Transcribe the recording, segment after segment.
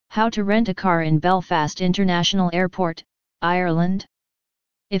How to rent a car in Belfast International Airport, Ireland?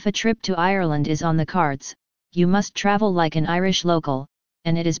 If a trip to Ireland is on the cards, you must travel like an Irish local,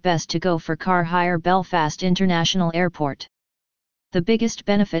 and it is best to go for car hire Belfast International Airport. The biggest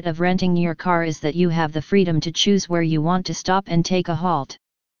benefit of renting your car is that you have the freedom to choose where you want to stop and take a halt.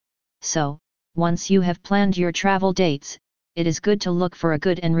 So, once you have planned your travel dates, it is good to look for a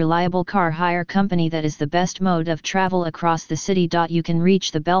good and reliable car hire company that is the best mode of travel across the city. You can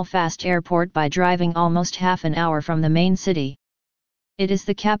reach the Belfast airport by driving almost half an hour from the main city. It is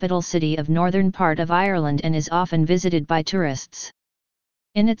the capital city of northern part of Ireland and is often visited by tourists.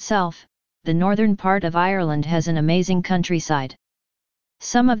 In itself, the northern part of Ireland has an amazing countryside.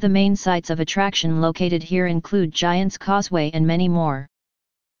 Some of the main sites of attraction located here include Giant's Causeway and many more.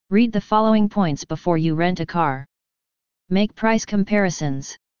 Read the following points before you rent a car. Make price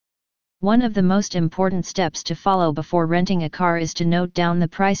comparisons. One of the most important steps to follow before renting a car is to note down the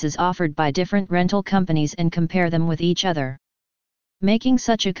prices offered by different rental companies and compare them with each other. Making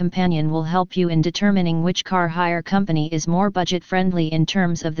such a companion will help you in determining which car hire company is more budget-friendly in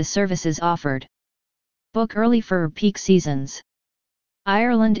terms of the services offered. Book early for peak seasons.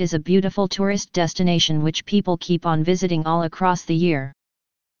 Ireland is a beautiful tourist destination which people keep on visiting all across the year.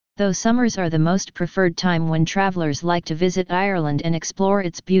 Though summers are the most preferred time when travelers like to visit Ireland and explore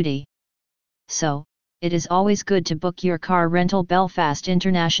its beauty. So, it is always good to book your car rental Belfast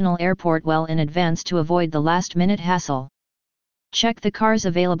International Airport well in advance to avoid the last-minute hassle. Check the cars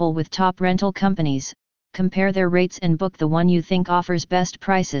available with top rental companies, compare their rates and book the one you think offers best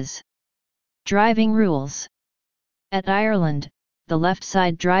prices. Driving rules. At Ireland, the left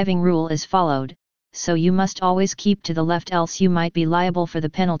side driving rule is followed, so you must always keep to the left else you might be liable for the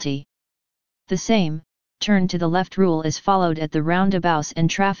penalty. The same, turn to the left rule is followed at the roundabouts and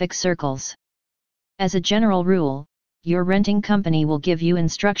traffic circles. As a general rule, your renting company will give you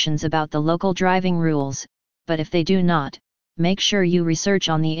instructions about the local driving rules, but if they do not, make sure you research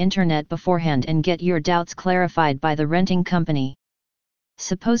on the internet beforehand and get your doubts clarified by the renting company.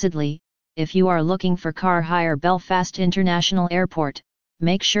 Supposedly, if you are looking for car hire Belfast International Airport,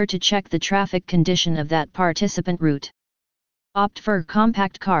 make sure to check the traffic condition of that participant route. Opt for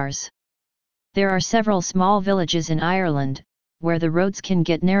compact cars. There are several small villages in Ireland, where the roads can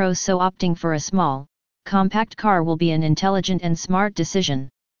get narrow, so opting for a small, compact car will be an intelligent and smart decision.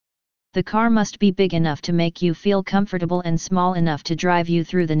 The car must be big enough to make you feel comfortable and small enough to drive you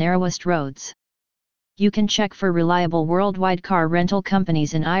through the narrowest roads. You can check for reliable worldwide car rental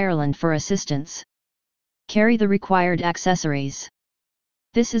companies in Ireland for assistance. Carry the required accessories.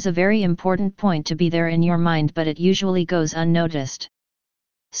 This is a very important point to be there in your mind, but it usually goes unnoticed.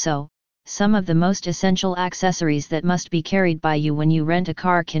 So, some of the most essential accessories that must be carried by you when you rent a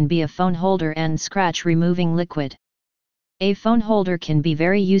car can be a phone holder and scratch removing liquid. A phone holder can be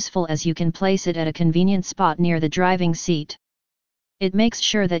very useful as you can place it at a convenient spot near the driving seat. It makes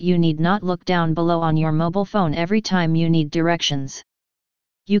sure that you need not look down below on your mobile phone every time you need directions.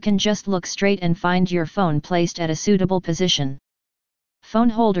 You can just look straight and find your phone placed at a suitable position. Phone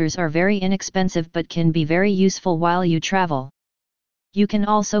holders are very inexpensive but can be very useful while you travel. You can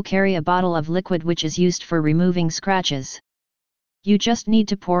also carry a bottle of liquid which is used for removing scratches. You just need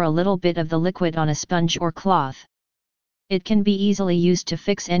to pour a little bit of the liquid on a sponge or cloth. It can be easily used to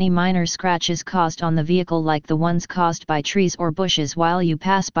fix any minor scratches caused on the vehicle, like the ones caused by trees or bushes while you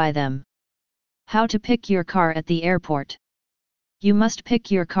pass by them. How to pick your car at the airport. You must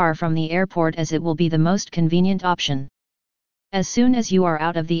pick your car from the airport as it will be the most convenient option. As soon as you are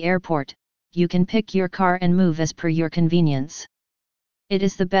out of the airport, you can pick your car and move as per your convenience. It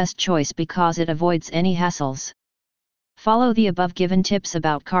is the best choice because it avoids any hassles. Follow the above given tips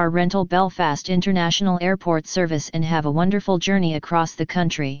about car rental Belfast International Airport service and have a wonderful journey across the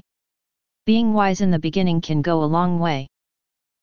country. Being wise in the beginning can go a long way.